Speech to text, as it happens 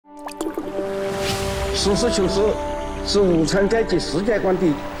实事求是是无产阶级世界观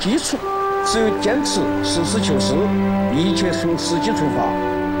的基础。只有坚持实事求是，一切从实际出发，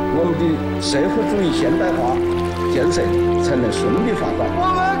我们的社会主义现代化建设才能顺利发展。我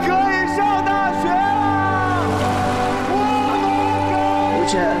们可以上大学了！目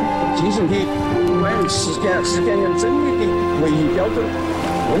前进行的关于实践原真理的唯一标准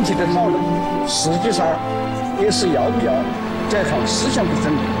问题的讨论，实际上也是要不要解放思想的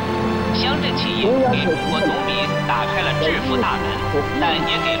争议。乡镇企业给中国农民打开了致富大门，但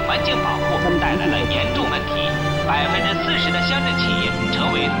也给环境保护带来了严重问题。40%的乡镇企业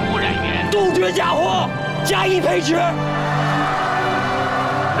成为污染源，杜绝假货，加以培植。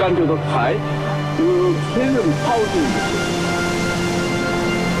感觉到太催人跑的一个。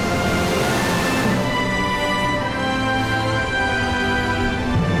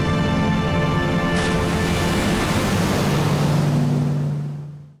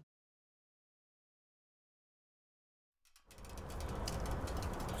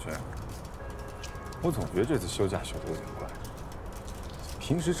我总觉得这次休假休得有点怪。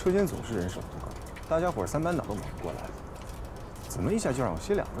平时车间总是人手不够，大家伙3班倒都忙不过来，怎么一下就让我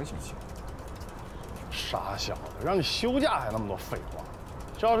歇2个星期？傻小子，让你休假还那么多废话，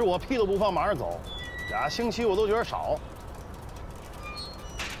这要是我屁都不放马上走，2星期我都觉得少。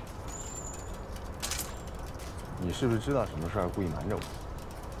你是不是知道什么事儿故意瞒着我？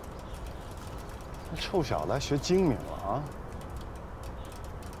那臭小子还学精明了啊！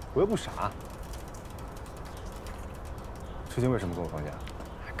我又不傻。车间为什么给我放假？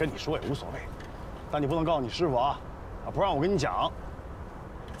跟你说也无所谓，但你不能告诉你师傅啊，不让我跟你讲。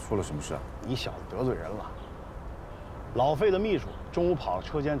出了什么事啊？你小子得罪人了。老费的秘书中午跑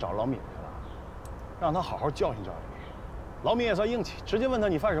车间找老闵去了，让他好好教训教训你。老闵也算硬气，直接问他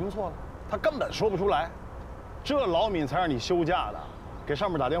你犯什么错了，他根本说不出来。这老闵才让你休假的，给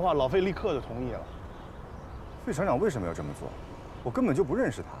上面打电话，老费立刻就同意了。费厂长为什么要这么做？我根本就不认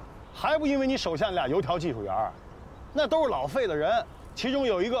识他。还不因为你手下那俩油条技术员，那都是老费的人，其中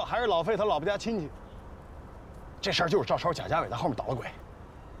有一个还是老费他老婆家亲戚。这事儿就是赵超、贾家伟在后面捣的鬼。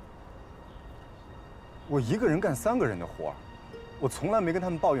我一个人干3个人的活儿，我从来没跟他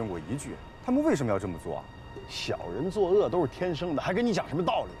们抱怨过一句，他们为什么要这么做？小人作恶都是天生的，还跟你讲什么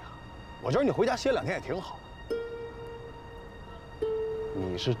道理啊？我觉得你回家歇2天也挺好。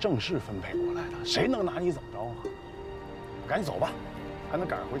你是正式分配过来的，谁能拿你怎么着啊？赶紧走吧，还能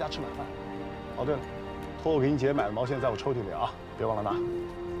赶上回家吃晚饭。哦，对了，托我给你姐买的毛线在我抽屉里啊，别忘了拿。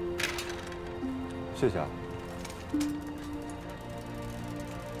谢谢啊。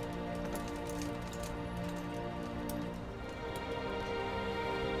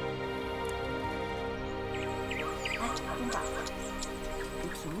哎，东宝，你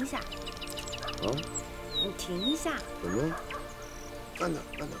停一下。啊？你停一下。怎么了？慢点，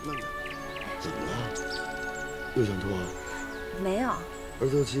慢点，慢点。怎么了？又想脱啊？没有。儿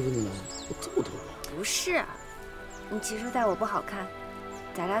子要欺负你了？我揍他吧。不是，你其实待我不好看，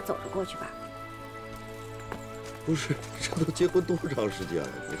咱俩走着过去吧。不是，这都结婚多长时间了，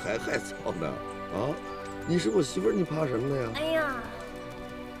你还害臊呢？啊？你是我媳妇儿，你怕什么呀？哎呀，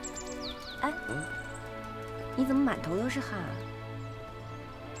哎，你怎么满头都是汗啊？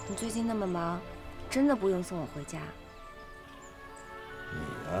你最近那么忙，真的不用送我回家？你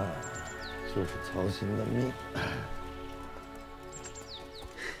呀，就是操心的命。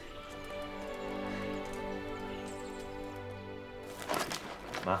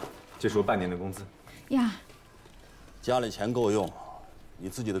妈，这是我半年的工资。呀，家里钱够用，你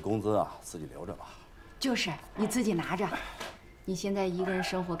自己的工资啊，自己留着吧。就是你自己拿着。你现在一个人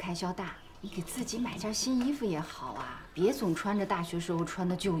生活开销大，你给自己买件新衣服也好啊，别总穿着大学时候穿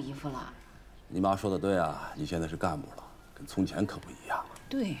的旧衣服了。你妈说的对啊，你现在是干部了，跟从前可不一样了。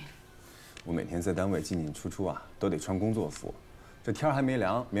对，我每天在单位进进出出啊，都得穿工作服。这天还没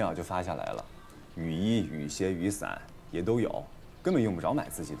凉，棉袄就发下来了，雨衣、雨鞋、雨伞也都有，根本用不着买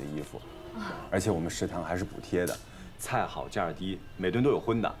自己的衣服。而且我们食堂还是补贴的，菜好价低，每顿都有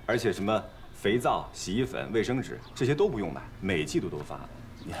荤的，而且什么肥皂、洗衣粉、卫生纸这些都不用买，每季度都发。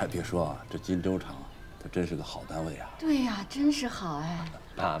你还别说啊，这金州厂它真是个好单位啊。对呀，真是好哎。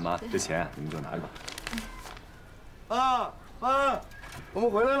爸妈，这钱你们就拿着吧。爸妈，我们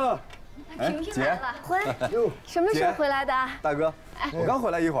回来了。婷婷来了，回，什么时候回来的？大哥，我刚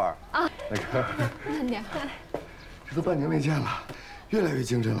回来一会儿。啊，大哥，慢点。这都半年没见了，越来越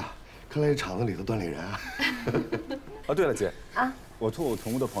精神了。看来这厂子里头锻炼人啊。哦，对了，姐啊，我托我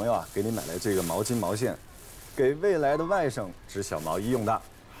同屋的朋友啊，给你买来这个毛巾毛线，给未来的外甥织小毛衣用的。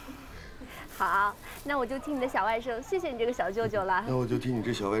好，那我就听你的小外甥，谢谢你这个小舅舅了。那我就听你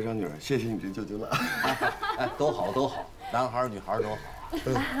这小外甥女儿，谢谢你这舅舅了。哎，都好都好，男孩女孩都好啊。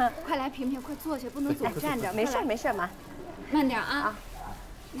快来，萍萍，快坐下，不能总站着。没事没事，妈，慢点啊。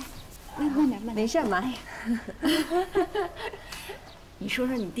来，慢点，没事妈。你说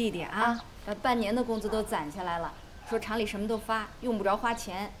说你弟弟啊，把半年的工资都攒下来了，说厂里什么都发，用不着花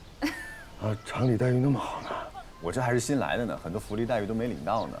钱。厂里待遇那么好呢？我这还是新来的呢，很多福利待遇都没领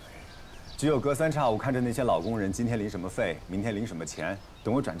到呢。只有隔三差五看着那些老工人今天领什么费，明天领什么钱。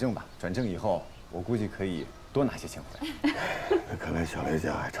等我转正吧，转正以后，我估计可以多拿些钱回来。看来小雷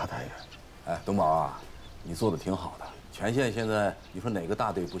家还差太远。哎，东宝啊，你做的挺好的，全县现在你说哪个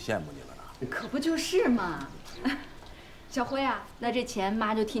大队不羡慕你了呢？可不就是嘛。小辉啊，那这钱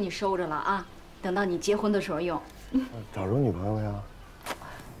妈就替你收着了啊，等到你结婚的时候用。找着女朋友呀？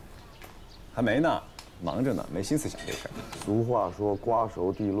还没呢，忙着呢，没心思想这事儿。俗话说瓜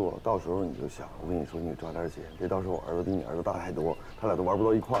熟蒂落，到时候你就想，我跟你说，你抓点紧，这到时候我儿子比你儿子大太多，他俩都玩不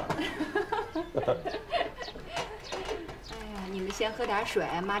到一块儿。哎呀，你们先喝点水，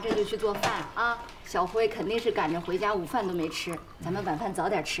妈这就去做饭啊。小辉肯定是赶着回家，午饭都没吃，咱们晚饭早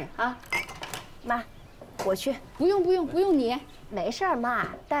点吃啊。妈，我去。不用你。没事儿，妈，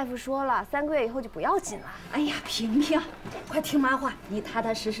大夫说了，3个月以后就不要紧了。哎呀，萍萍，快听妈话，你踏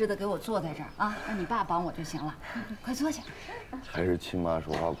踏实实的给我坐在这儿啊，让你爸帮我就行了。快坐下。还是亲妈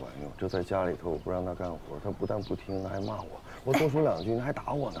说话管用。这在家里头，我不让他干活，他不但不听，还骂我。我多说2句，他还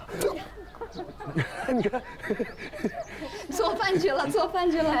打我呢。你看，做饭去了。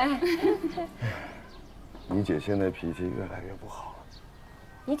你姐现在脾气越来越不好了。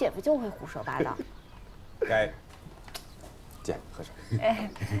你姐夫就会胡说八道。该。姐，喝水。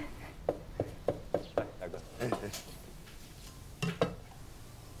哎，来，大哥。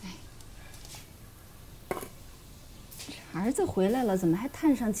儿子回来了，怎么还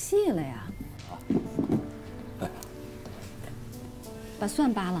叹上气了呀？把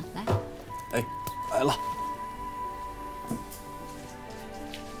蒜扒了，来。哎，来了。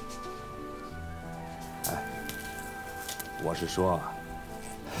哎，我是说，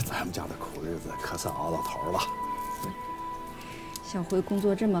咱们家的苦日子可算熬到头了。小辉工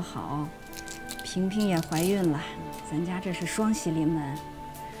作这么好，萍萍也怀孕了，咱家这是双喜临门，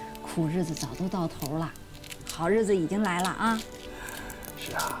苦日子早都到头了，好日子已经来了啊！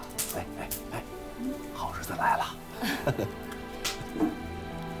是啊，哎，好日子来了。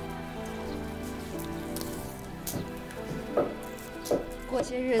过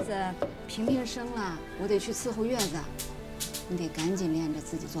些日子萍萍生了，我得去伺候月子，你得赶紧练着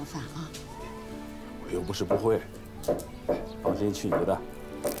自己做饭啊！我又不是不会。放心，去你的。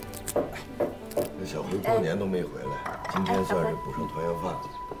那小辉过年都没回来，今天算是补上团圆饭了。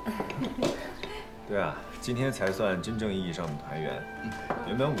对啊，今天才算真正意义上的团圆。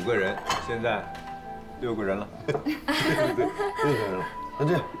原本5个人，现在6个人了。对，6个人了。那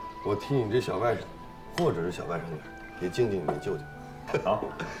这样，我替你这小外甥，或者是小外甥女，给静静你舅舅。好，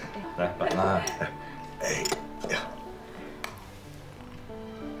来，爸。哎呀。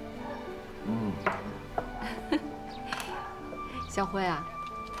小辉啊，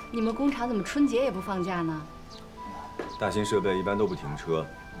你们工厂怎么春节也不放假呢？大型设备一般都不停车，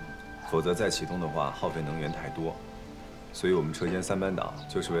否则再启动的话耗费能源太多。所以我们车间3班倒，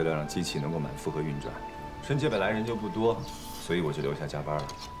就是为了让机器能够满负荷运转。春节本来人就不多，所以我就留下加班了。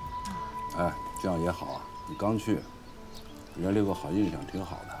哎，这样也好啊，你刚去，给人留个好印象挺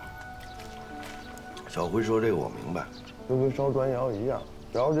好的。小辉说这个我明白，就跟烧砖窑一样，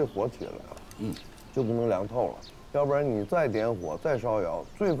只要这火起来了，就不能凉透了。要不然你再点火再烧窑，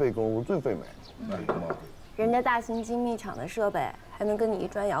最费功夫最费美。人家大型精密厂的设备还能跟你一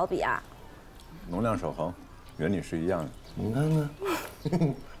砖窑比啊？能量守恒，原理是一样的。你看看，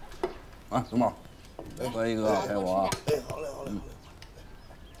啊，东宝，喝一个陪我。哎，好嘞。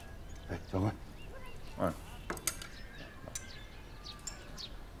哎，小辉，妈，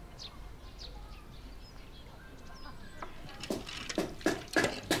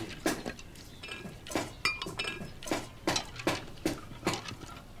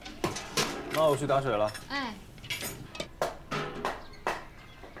我去打水了。哎。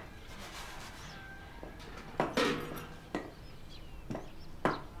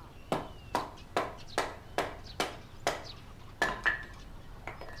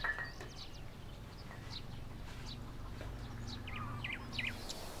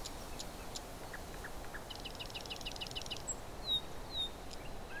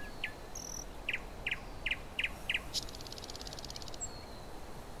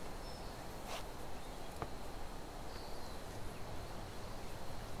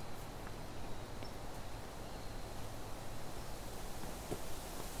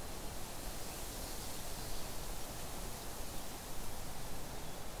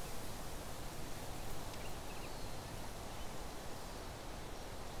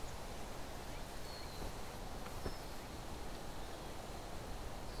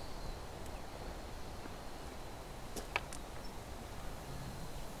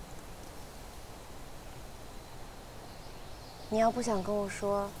你要不想跟我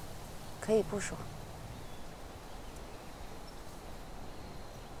说，可以不说。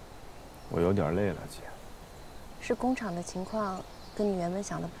我有点累了，姐。是工厂的情况跟你原本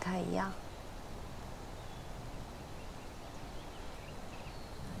想的不太一样。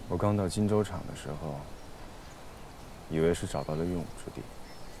我刚到荆州厂的时候，以为是找到了用武之地，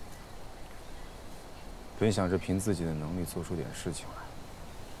本想着凭自己的能力做出点事情来，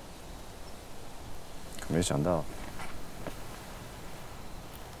可没想到，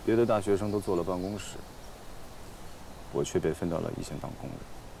别的大学生都坐了办公室，我却被分到了一线当工人，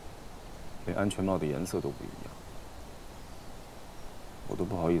连安全帽的颜色都不一样，我都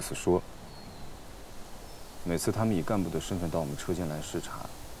不好意思说。每次他们以干部的身份到我们车间来视察，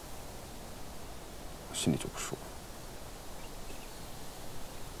我心里就不舒服。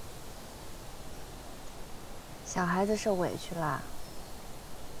小孩子受委屈了。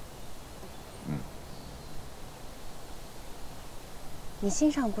嗯。你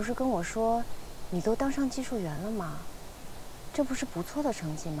信上不是跟我说，你都当上技术员了吗？这不是不错的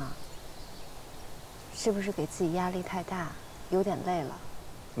成绩吗？是不是给自己压力太大，有点累了？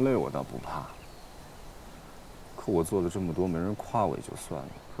累我倒不怕，可我做了这么多，没人夸我也就算了，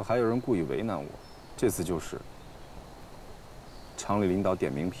可还有人故意为难我。这次就是，厂里领导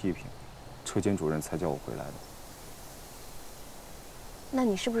点名批评，车间主任才叫我回来的。那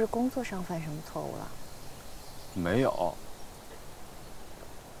你是不是工作上犯什么错误了？没有，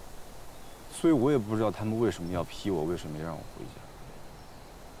所以我也不知道他们为什么要批我，为什么没让我回家。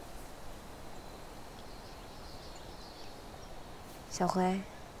小辉，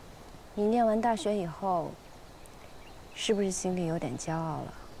你念完大学以后，是不是心里有点骄傲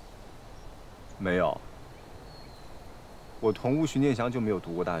了？没有，我同屋徐念祥就没有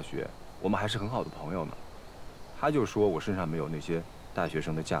读过大学，我们还是很好的朋友呢。他就说我身上没有那些大学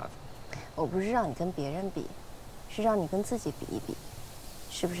生的架子。我不是让你跟别人比，是让你跟自己比一比，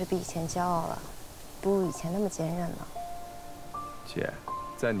是不是比以前骄傲了，不如以前那么坚韧了？姐，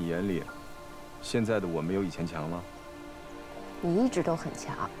在你眼里，现在的我没有以前强吗？你一直都很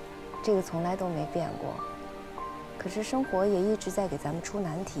强，这个从来都没变过。可是生活也一直在给咱们出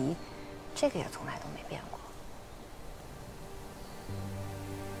难题，这个也从来都没变过。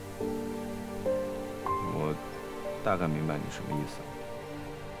我大概明白你什么意思了。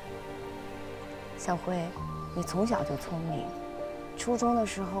小辉，你从小就聪明，初中的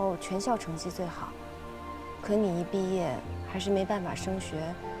时候全校成绩最好，可你一毕业还是没办法升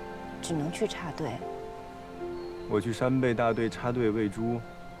学，只能去插队。我去山贝大队插队喂猪，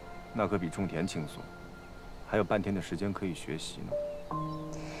那可比种田轻松，还有半天的时间可以学习呢。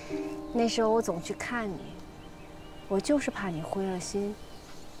那时候我总去看你，我就是怕你灰了心，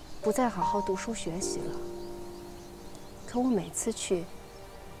不再好好读书学习了。可我每次去，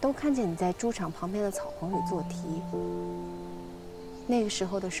都看见你在猪场旁边的草棚里做题。那个时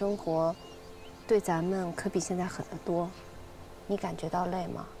候的生活，对咱们可比现在狠得多。你感觉到累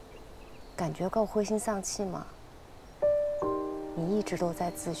吗？感觉够灰心丧气吗？你一直都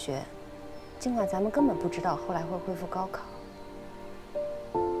在自学，尽管咱们根本不知道后来会恢复高考。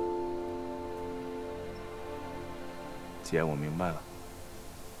姐，我明白了。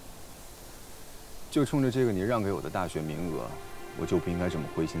就冲着这个你让给我的大学名额，我就不应该这么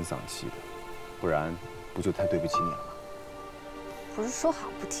灰心丧气的，不然不就太对不起你了吗？不是说好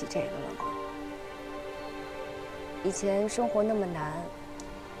不提这个了吗？以前生活那么难，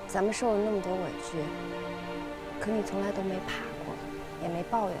咱们受了那么多委屈，可你从来都没怕过，也没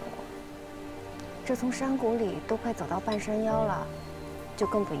抱怨过。这从山谷里都快走到半山腰了，就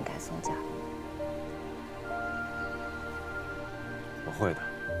更不应该松脚。我会的。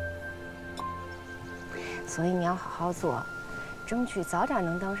所以你要好好做，争取早点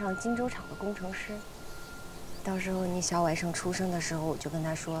能当上荆州厂的工程师。到时候你小外甥出生的时候，我就跟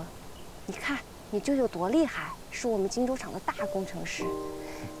他说：“你看你舅舅多厉害，是我们荆州厂的大工程师。”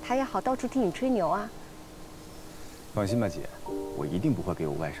他也好到处替你吹牛啊。放心吧，姐，我一定不会给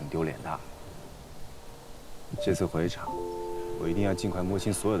我外甥丢脸的。这次回厂，我一定要尽快摸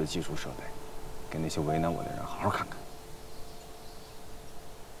清所有的技术设备，给那些为难我的人好好看看。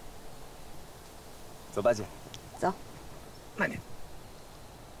走吧，姐。走。慢点。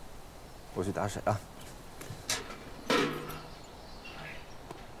我去打水啊。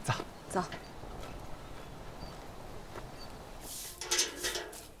走。走。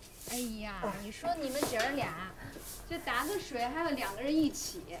哎呀，你说你们姐儿俩，这打个水还要2个人一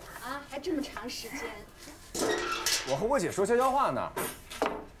起啊，还这么长时间。我和我姐说悄悄话呢。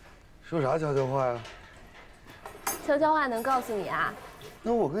说啥悄悄话呀？悄悄话能告诉你啊？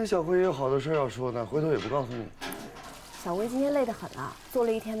那我跟小辉也有好多事要说呢，回头也不告诉你。小薇今天累得很了，坐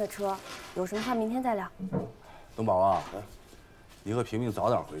了1天的车，有什么话明天再聊。东宝啊，你和平平早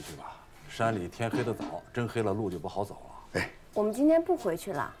点回去吧。山里天黑得早，真黑了路就不好走了。哎，我们今天不回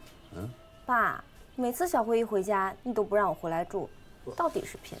去了。嗯，爸，每次小辉一回家，你都不让我回来住，到底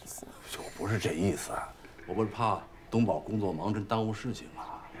是偏心？我不是这意思，我不是怕东宝工作忙，真耽误事情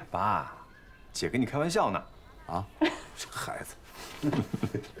啊。爸，姐跟你开玩笑呢。啊，这孩子。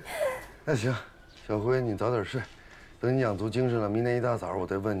那行，小辉你早点睡，等你养足精神了，明天一大早我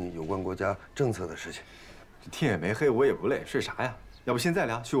再问你有关国家政策的事情。这天也没黑，我也不累，睡啥呀？要不现在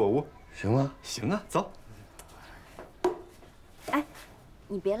聊，去我屋。行吗？行啊，走。哎，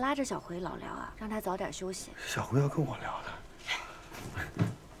你别拉着小辉老聊啊，让他早点休息。小辉要跟我聊的。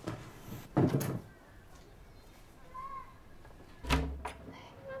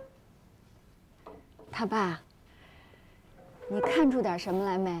他爸，你看出点什么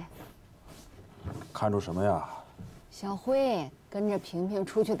来没？看出什么呀？小辉跟着萍萍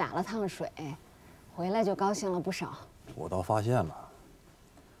出去打了趟水，回来就高兴了不少。我倒发现了，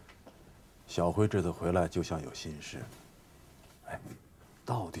小辉这次回来就像有心事。哎，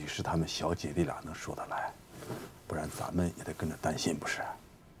到底是他们小姐弟俩能说得来，不然咱们也得跟着担心，不是？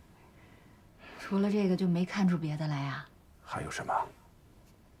除了这个就没看出别的来啊？还有什么？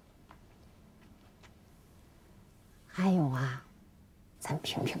还有啊，咱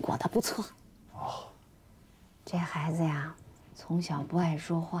萍萍过得不错。哦，这孩子呀，从小不爱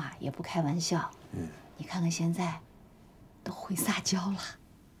说话，也不开玩笑。嗯，你看看现在，都会撒娇了。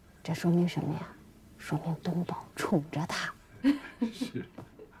这说明什么呀？说明东宝宠着他。是。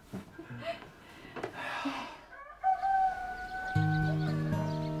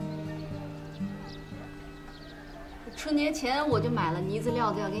春节前我就买了呢子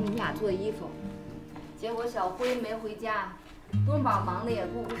料子要给你们俩做衣服，结果小辉没回家，东宝忙的也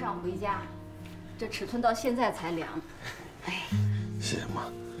顾不上回家，这尺寸到现在才量。哎，谢谢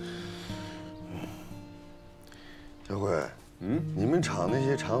妈。小辉，你们厂那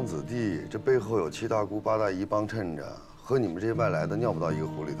些厂子弟，这背后有7大姑8大姨帮衬着，和你们这些外来的尿不到一个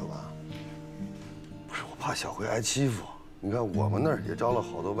壶里头吧？不是，我怕小辉挨欺负。你看我们那儿也招了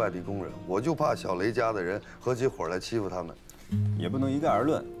好多外地工人，我就怕小雷家的人合起伙来欺负他们。也不能一概而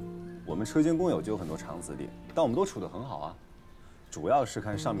论，我们车间工友就有很多厂子弟，但我们都处得很好啊。主要是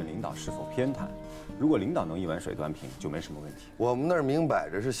看上面领导是否偏袒，如果领导能一碗水端平，就没什么问题。我们那儿明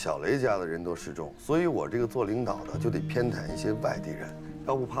摆着是小雷家的人都示众，所以我这个做领导的就得偏袒一些外地人，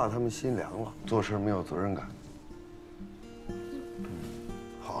要不怕他们心凉了，做事没有责任感。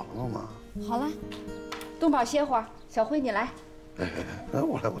好了吗，妈？好了，东宝歇会儿，小辉你来。哎，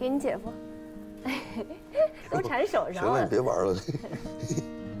我来，给你姐夫。都缠手上了。行了，你别玩了。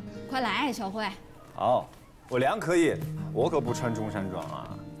快来，小辉。好，我量可以，我可不穿中山装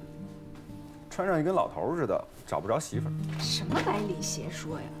啊，穿上一跟老头似的，找不着媳妇儿。什么歪理邪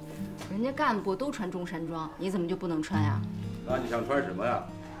说呀？人家干部都穿中山装，你怎么就不能穿呀？那你想穿什么呀？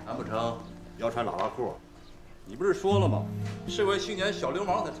难不成要穿喇叭裤？你不是说了吗？社会青年小流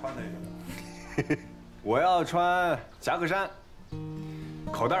氓才穿那个的。我要穿夹克衫，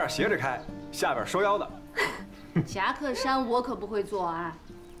口袋斜着开，下边收腰的。夹克衫我可不会做啊。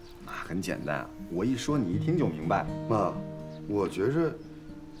那很简单，我一说你一听就明白。妈，我觉着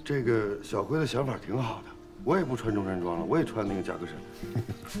这个小辉的想法挺好的，我也不穿中山装了，我也穿那个夹克衫。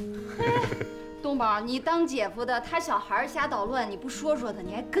东宝，你当姐夫的，他小孩瞎捣乱，你不说说他，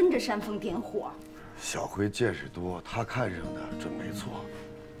你还跟着煽风点火。小辉见识多，他看上的准没错。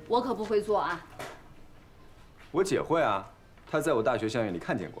我可不会做啊。我姐会啊，她在我大学校园里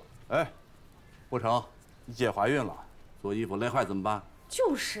看见过。哎，不成，你姐怀孕了，做衣服累坏怎么办？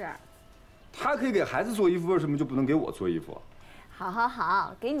就是，她可以给孩子做衣服，为什么就不能给我做衣服？好，好，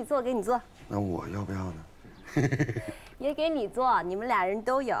好，给你做，给你做。那我要不要呢？也给你做，你们俩人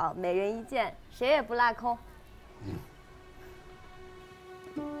都有，每人一件，谁也不落空。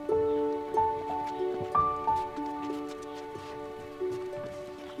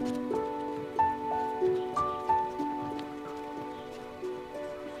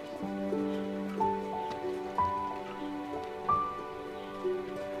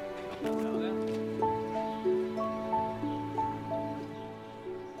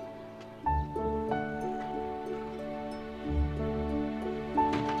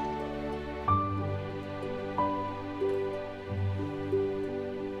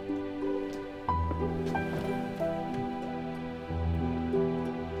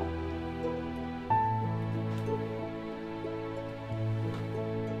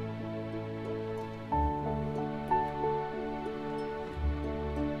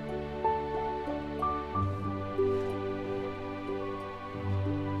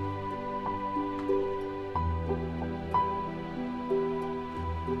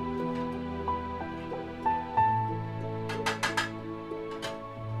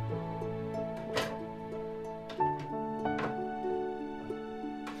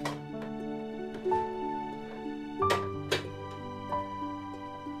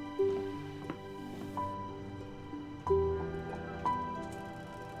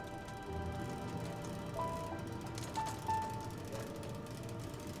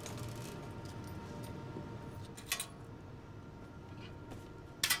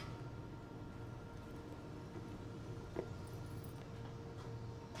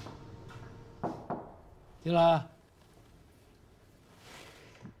进来。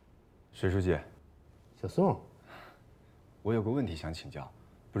水书记，小宋，我有个问题想请教，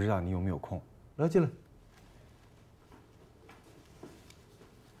不知道你有没有空？来，进来。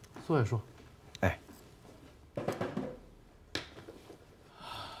坐下说。哎，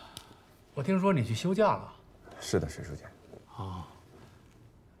我听说你去休假了。是的，水书记。啊。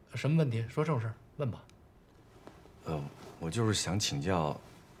什么问题？说正事，问吧。我就是想请教，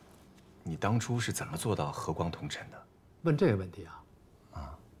你当初是怎么做到和光同尘的？问这个问题啊？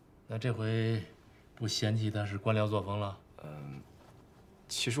啊，那这回不嫌弃他是官僚作风了？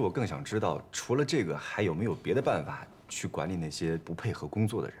其实我更想知道，除了这个，还有没有别的办法去管理那些不配合工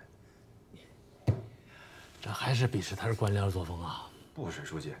作的人？这还是鄙视他是官僚作风啊？不，水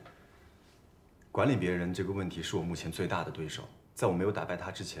书记，管理别人这个问题是我目前最大的对手，在我没有打败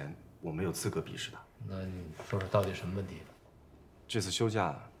他之前，我没有资格鄙视他。那你说说到底什么问题？这次休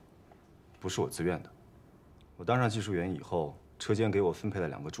假不是我自愿的。我当上技术员以后，车间给我分配了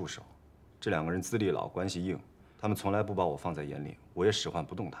2个助手，这2个人资历老，关系硬，他们从来不把我放在眼里，我也使唤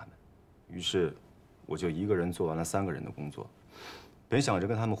不动他们。于是，我就一个人做完了3个人的工作。本想着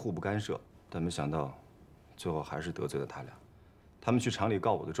跟他们互不干涉，但没想到，最后还是得罪了他俩。他们去厂里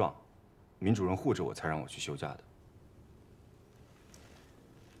告我的状，闵主任护着我，才让我去休假的。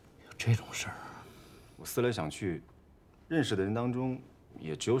有这种事儿？我思来想去，认识的人当中，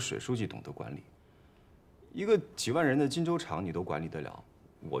也只有水书记懂得管理。一个几万人的荆州厂，你都管理得了，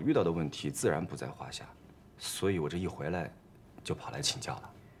我遇到的问题自然不在话下。所以我这一回来，就跑来请教了。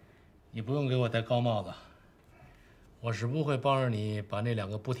你不用给我戴高帽子，我是不会帮着你把那2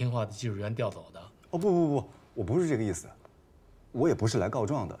个不听话的技术员调走的。哦不，我不是这个意思，我也不是来告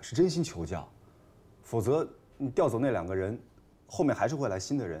状的，是真心求教。否则你调走那2个人，后面还是会来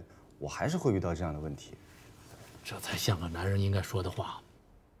新的人，我还是会遇到这样的问题。这才像个男人应该说的话。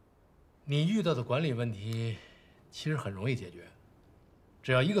你遇到的管理问题，其实很容易解决，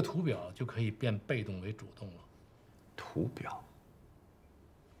只要一个图表就可以变被动为主动了。图表？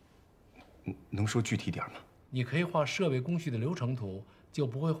能说具体点吗？你可以画设备工序的流程图，就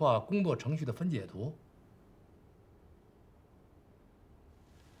不会画工作程序的分解图。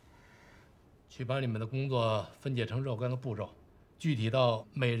去把你们的工作分解成若干个步骤，具体到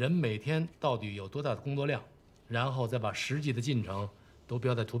每人每天到底有多大的工作量，然后再把实际的进程都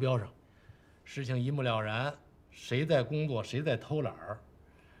标在图标上，事情一目了然，谁在工作，谁在偷懒儿，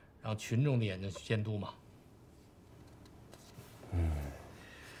让群众的眼睛去监督嘛。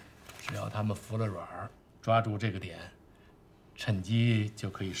只要他们服了软儿，抓住这个点，趁机就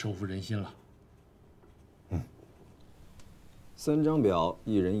可以收服人心了。3张表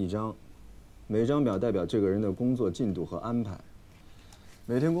，1人1张，每张表代表这个人的工作进度和安排。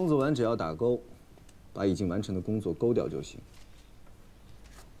每天工作完只要打勾，把已经完成的工作勾掉就行。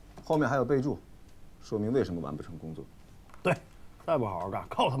后面还有备注，说明为什么完不成工作。对，再不好好干，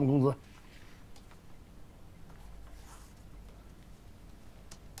扣他们工资。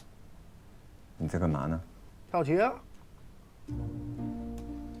你在干嘛呢？跳棋啊。以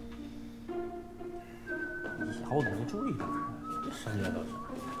后你就注意点，这深夜都是。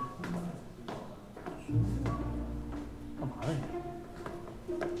干嘛呢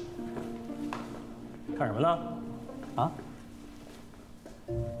你？看什么呢？啊？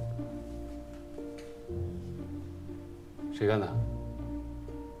谁干的？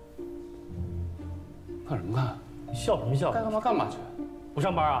看什么看？你笑什么笑？该干嘛干嘛去。不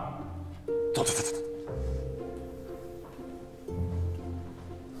上班啊？走。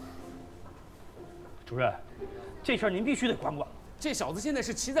主任，这事儿您必须得管管。这小子现在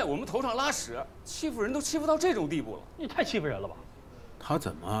是骑在我们头上拉屎，欺负人都欺负到这种地步了。你太欺负人了吧？他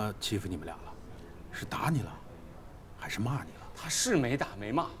怎么欺负你们俩了？是打你了，还是骂你了？他是没打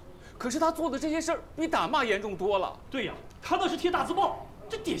没骂，可是他做的这些事儿比打骂严重多了。对呀，他那是贴大字报，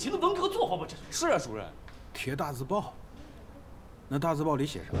这典型的文革作风吧？这是啊，主任。贴大字报？那大字报里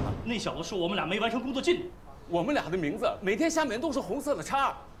写什么了？那小子说我们俩没完成工作进度，我们俩的名字每天下面都是红色的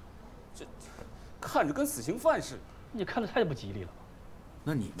叉，这看着跟死刑犯似的。你看得太不吉利了吧？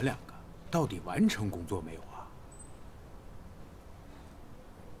那你们2个到底完成工作没有啊？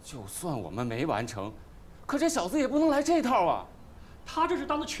就算我们没完成，可这小子也不能来这套啊！他这是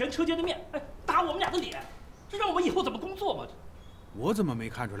当着全车间的面，打我们俩的脸，这让我们以后怎么工作嘛？我怎么没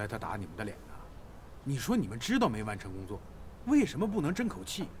看出来他打你们的脸呢？你说你们知道没完成工作，为什么不能争口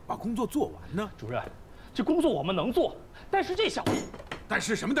气把工作做完呢？主任，这工作我们能做，但是这小子……但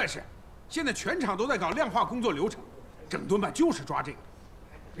是什么但是？现在全厂都在搞量化工作流程，整顿办就是抓这个。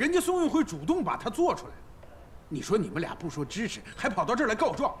人家宋运辉主动把它做出来了，你说你们俩不说支持，还跑到这儿来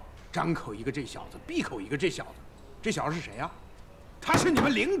告状，张口一个这小子，闭口一个这小子，这小子是谁呀？他是你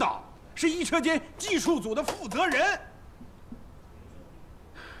们领导，是一车间技术组的负责人。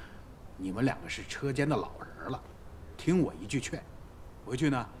你们两个是车间的老人了，听我一句劝，回去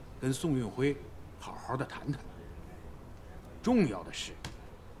呢跟宋运辉好好的谈谈。重要的是，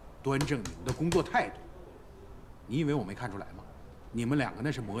端正你们的工作态度。你以为我没看出来吗？你们两个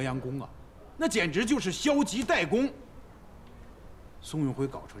那是磨洋工啊，那简直就是消极怠工。宋运辉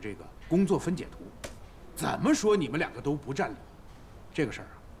搞出这个工作分解图，怎么说你们两个都不占理。这个事儿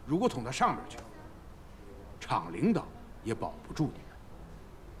啊，如果捅到上面去，厂领导也保不住你们。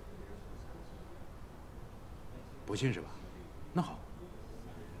不信是吧？那好，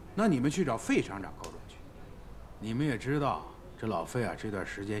那你们去找费厂长告状去。你们也知道，这老费啊，这段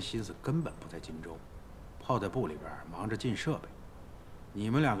时间心思根本不在荆州，泡在部里边忙着进设备。你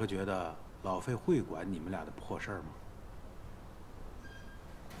们两个觉得老费会管你们俩的破事儿吗？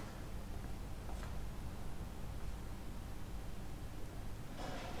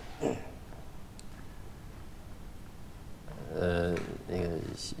那个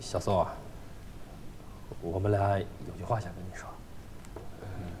小宋啊，我们俩有句话想跟你说。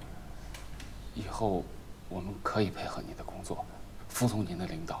以后我们可以配合你的工作，服从您的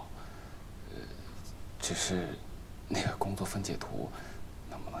领导。只是那个工作分解图，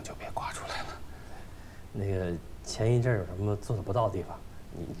能不能就别挂出来了？那个前一阵有什么做得不到的地方，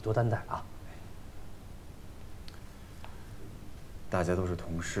你多担待啊。大家都是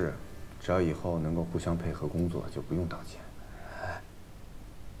同事，只要以后能够互相配合工作，就不用道歉。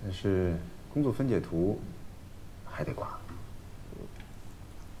但是工作分解图还得挂。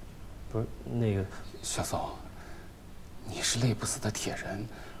不是那个小宋，你是累不死的铁人，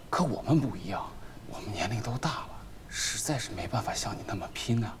可我们不一样，我们年龄都大了，实在是没办法像你那么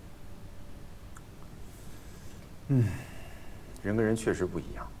拼啊。人跟人确实不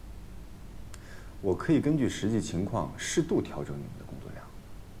一样。我可以根据实际情况适度调整你们的工作量。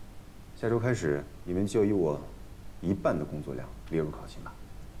下周开始，你们就以我1半的工作量列入考勤吧。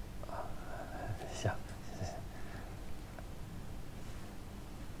行。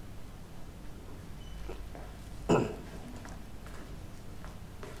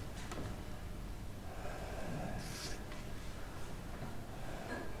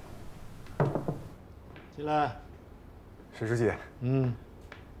进来。沈书记，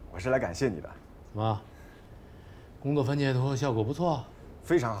我是来感谢你的。怎么？工作分解图效果不错？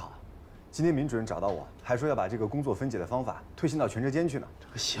非常好。今天闵主任找到我，还说要把这个工作分解的方法推行到全车间去呢。这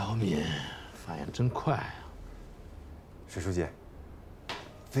个小闵反应真快啊！沈书记，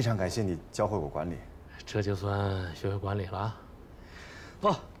非常感谢你教会我管理。这就算学会管理了啊！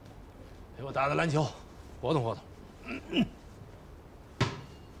走，陪我打打篮球，活动活动。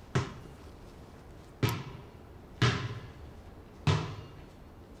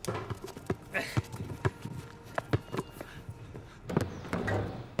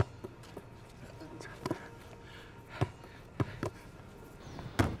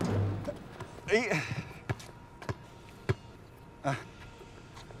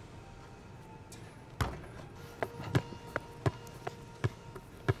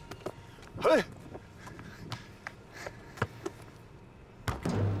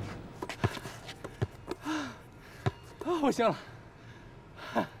不行了，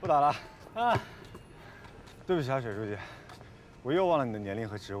不打了啊！对不起啊，沈书记，我又忘了你的年龄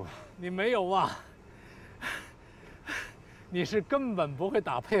和职务。你没有忘，你是根本不会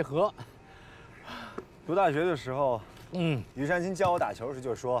打配合。读大学的时候，于山青教我打球时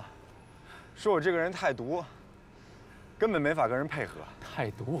就说我这个人太毒，根本没法跟人配合。太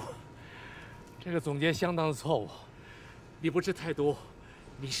毒，这个总结相当的错误。你不是太毒，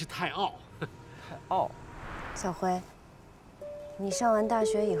你是太傲。太傲。小辉，你上完大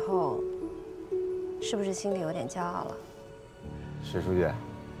学以后，是不是心里有点骄傲了？沈书记，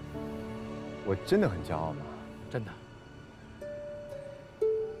我真的很骄傲吗？真的。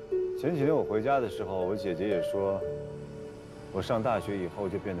前几天我回家的时候，我姐姐也说，我上大学以后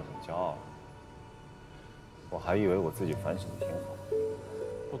就变得很骄傲了。我还以为我自己反省的挺好。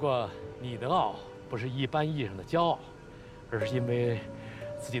不过你的傲不是一般意义上的骄傲，而是因为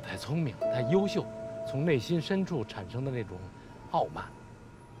自己太聪明、太优秀，从内心深处产生的那种傲慢。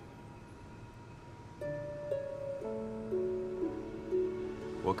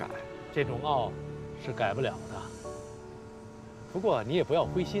我改。这种傲是改不了的。不过你也不要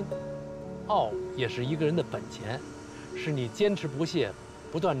灰心，傲也是一个人的本钱，是你坚持不懈、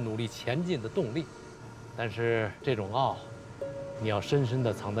不断努力前进的动力。但是这种傲，你要深深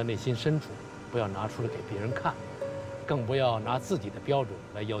地藏在内心深处，不要拿出来给别人看，更不要拿自己的标准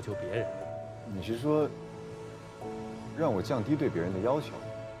来要求别人。你是说，让我降低对别人的要求？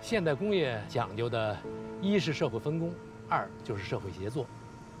现代工业讲究的，一是社会分工，二就是社会协作。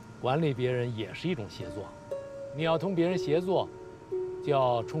管理别人也是一种协作。你要同别人协作，就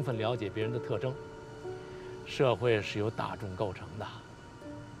要充分了解别人的特征。社会是由大众构成的，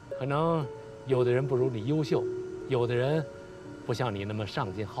可能有的人不如你优秀，有的人不像你那么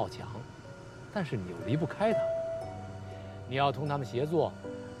上进好强，但是你又离不开他们。你要同他们协作，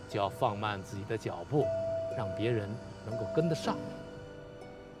就要放慢自己的脚步，让别人能够跟得上。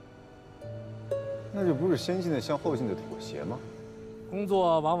那就不是先进的向后进的妥协吗？工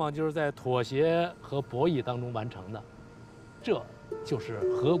作往往就是在妥协和博弈当中完成的，这就是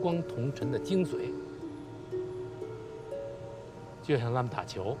和光同尘的精髓。就像咱们打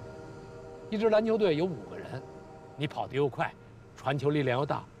球，一支篮球队有5个人，你跑得又快，传球力量又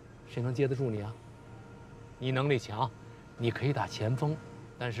大，谁能接得住你啊？你能力强，你可以打前锋，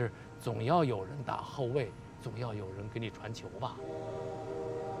但是总要有人打后卫，总要有人给你传球吧。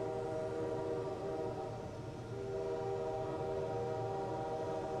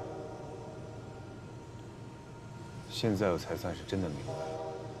现在我才算是真的明白了。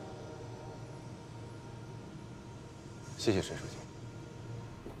谢谢沈书记。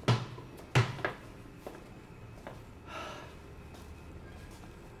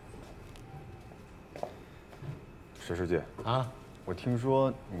沈书记啊，我听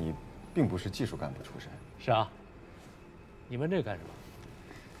说你并不是技术干部出身。是啊。你问这个干什么？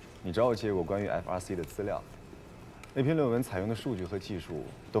你找我借过关于 FRC 的资料，那篇论文采用的数据和技术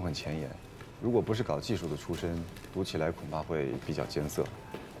都很前沿。如果不是搞技术的出身，读起来恐怕会比较艰涩。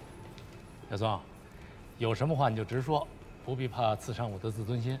小宋，有什么话你就直说，不必怕刺伤我的自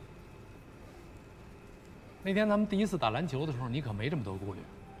尊心。那天咱们第一次打篮球的时候，你可没这么多顾虑。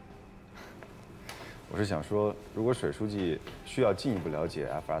我是想说，如果水书记需要进一步了解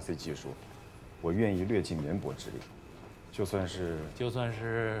FRC 技术，我愿意略尽绵薄之力，就算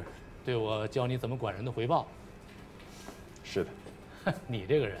是对我教你怎么管人的回报。是的。你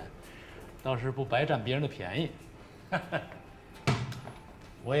这个人倒是不白占别人的便宜。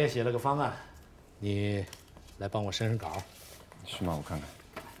我也写了个方案，你来帮我审审稿。是吗？我看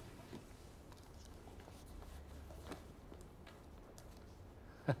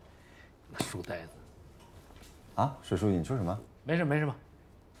看。那书呆子。啊，水书记，你说什么？没事，没什么。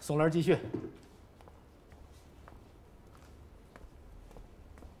宋老师继续。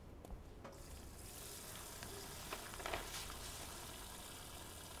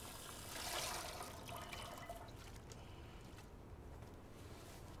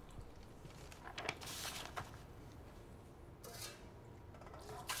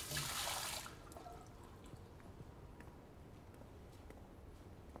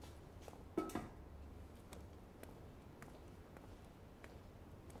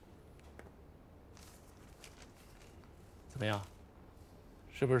怎么样？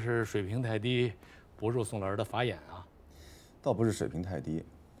是不是水平太低，不入宋老师的法眼啊？倒不是水平太低，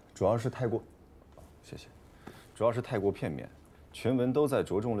主要是太过，谢谢，主要是太过片面。全文都在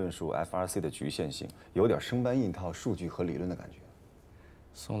着重论述 FRC 的局限性，有点生搬硬套数据和理论的感觉。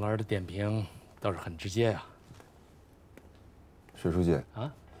宋老师的点评倒是很直接呀。水书记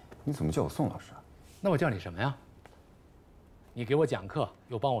啊，你怎么叫我宋老师啊？那我叫你什么呀？你给我讲课，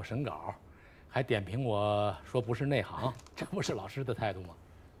又帮我审稿，还点评我说不是内行，这不是老师的态度吗？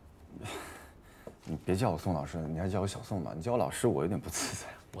你别叫我宋老师，你还叫我小宋吧。你叫我老师，我有点不自在。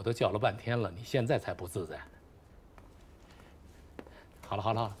我都叫了半天了，你现在才不自在。好了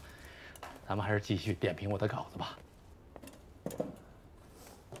好了好了，咱们还是继续点评我的稿子吧。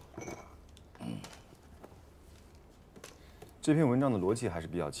这篇文章的逻辑还是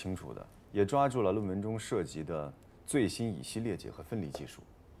比较清楚的，也抓住了论文中涉及的最新乙烯裂解和分离技术。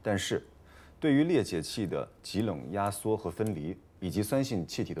但是，对于裂解器的极冷压缩和分离，以及酸性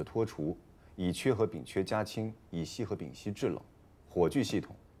气体的脱除、乙炔和丙炔加氢、乙烯和丙烯制冷、火炬系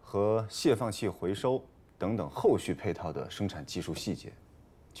统和泄放器回收等等后续配套的生产技术细节，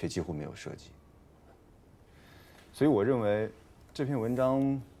却几乎没有涉及。所以我认为这篇文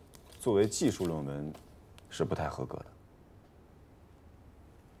章作为技术论文是不太合格的。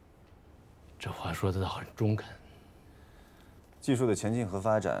这话说的倒很中肯。技术的前进和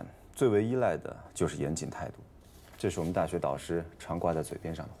发展，最为依赖的就是严谨态度，这是我们大学导师常挂在嘴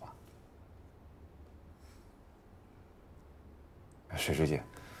边上的话。水书记，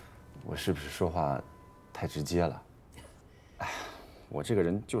我是不是说话太直接了？哎呀，我这个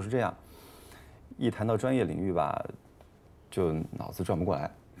人就是这样，一谈到专业领域吧，就脑子转不过来。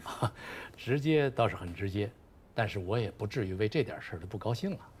直接倒是很直接，但是我也不至于为这点事儿就不高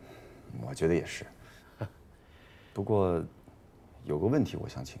兴啊。我觉得也是。不过，有个问题我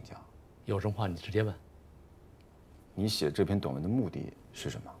想请教。有什么话你直接问。你写这篇短文的目的是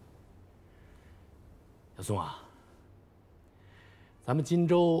什么？小宋啊，咱们荆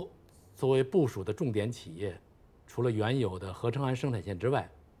州作为部署的重点企业，除了原有的合成氨生产线之外，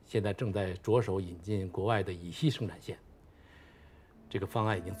现在正在着手引进国外的乙烯生产线。这个方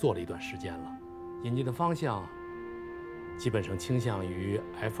案已经做了一段时间了，引进的方向基本上倾向于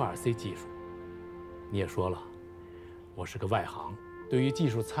F2C 技术。你也说了，我是个外行，对于技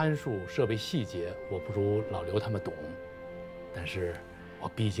术参数、设备细节，我不如老刘他们懂。但是我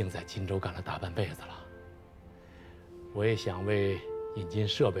毕竟在荆州干了大半辈子了，我也想为引进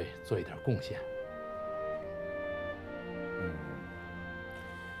设备做一点贡献。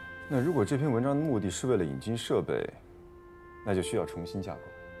那如果这篇文章的目的是为了引进设备，那就需要重新架构，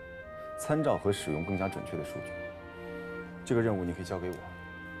参照和使用更加准确的数据。这个任务你可以交给我。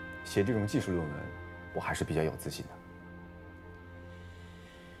写这种技术论文，我还是比较有自信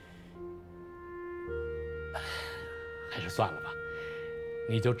的。还是算了吧，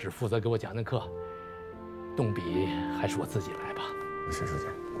你就只负责给我讲讲课，动笔还是我自己来吧。沈书记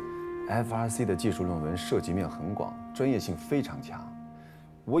 ，FRC 的技术论文涉及面很广，专业性非常强。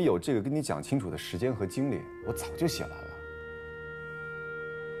我有这个跟你讲清楚的时间和精力，我早就写完了。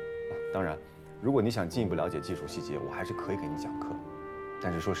当然，如果你想进一步了解技术细节，我还是可以给你讲课。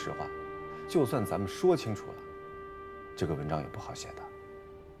但是说实话，就算咱们说清楚了，这个文章也不好写的。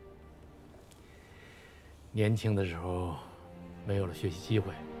年轻的时候没有了学习机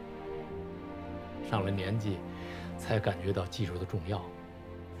会，上了年纪才感觉到技术的重要。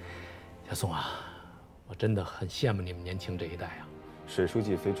小宋啊，我真的很羡慕你们年轻这一代啊。沈书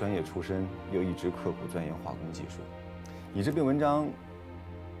记非专业出身，又一直刻苦钻研化工技术，你这篇文章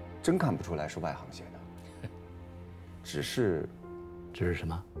真看不出来是外行写的，只是什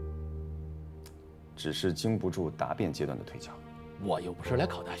么？只是经不住答辩阶段的推敲。我又不是来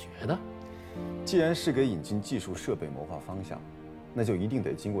考大学的。既然是给引进技术设备谋划方向，那就一定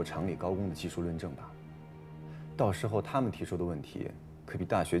得经过厂里高工的技术论证吧。到时候他们提出的问题，可比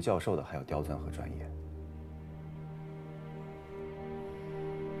大学教授的还要刁钻和专业。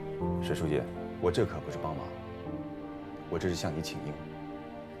沈书记，我这可不是帮忙，我这是向你请缨，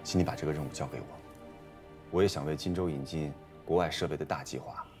请你把这个任务交给我。我也想为荆州引进国外设备的大计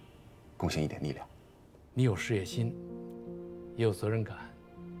划贡献一点力量。你有事业心，也有责任感，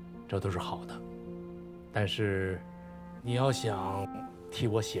这都是好的。但是，你要想替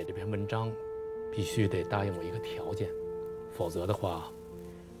我写这篇文章，必须得答应我一个条件，否则的话，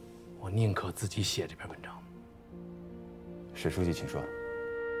我宁可自己写这篇文章。沈书记，请说。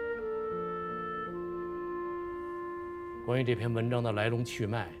关于这篇文章的来龙去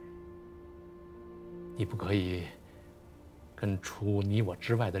脉，你不可以跟除你我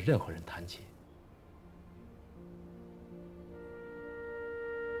之外的任何人谈起。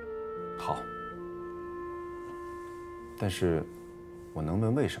好，但是我能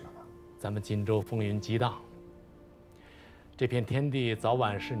问为什么吗？咱们荆州风云激荡，这片天地早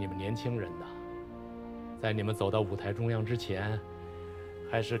晚是你们年轻人的。在你们走到舞台中央之前，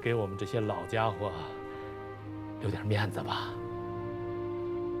还是给我们这些老家伙留点面子吧。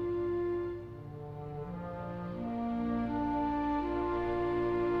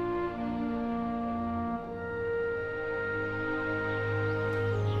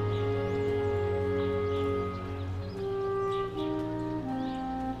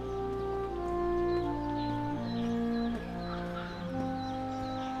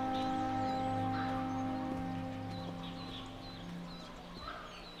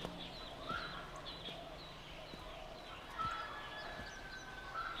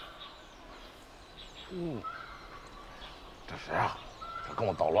这谁啊？这跟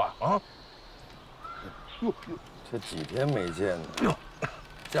我捣乱啊！哟哟，这几天没见呢，哟，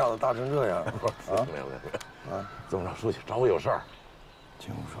架子大成这样啊？没有，啊，怎么着，书记找我有事儿？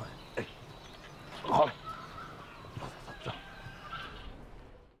听我说，哎，好嘞。走。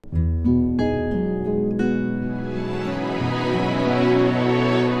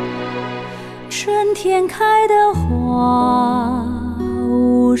春天开的花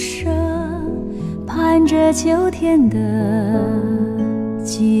无声，盼着秋天的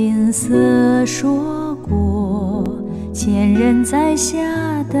景色，说过前人栽下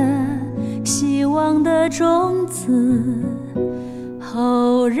的希望的种子，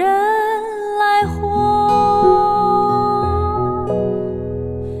后人来获。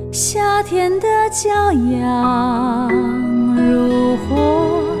夏天的骄阳如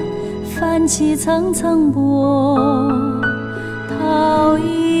火，泛起层层波，陶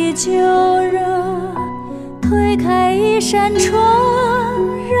依旧热，推开一扇窗，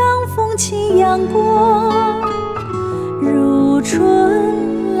让风轻扬过，如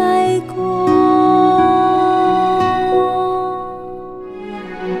春来过。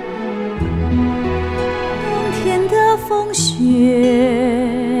冬天的风雪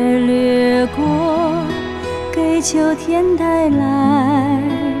掠秋天带来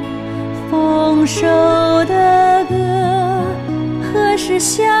丰收的歌，何时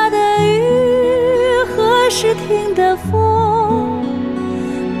下的雨，何时停的风，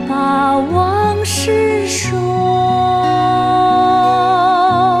把往事说。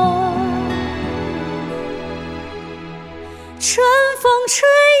春风吹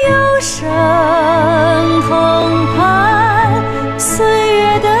又生澎湃，岁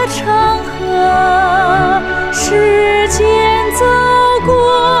月的长河，时间走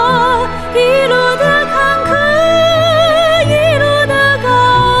过一路的坎坷，一路的高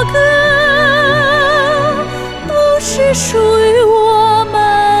歌，都是属于我们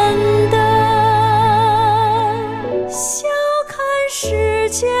的。笑看时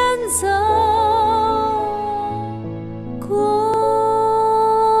间走。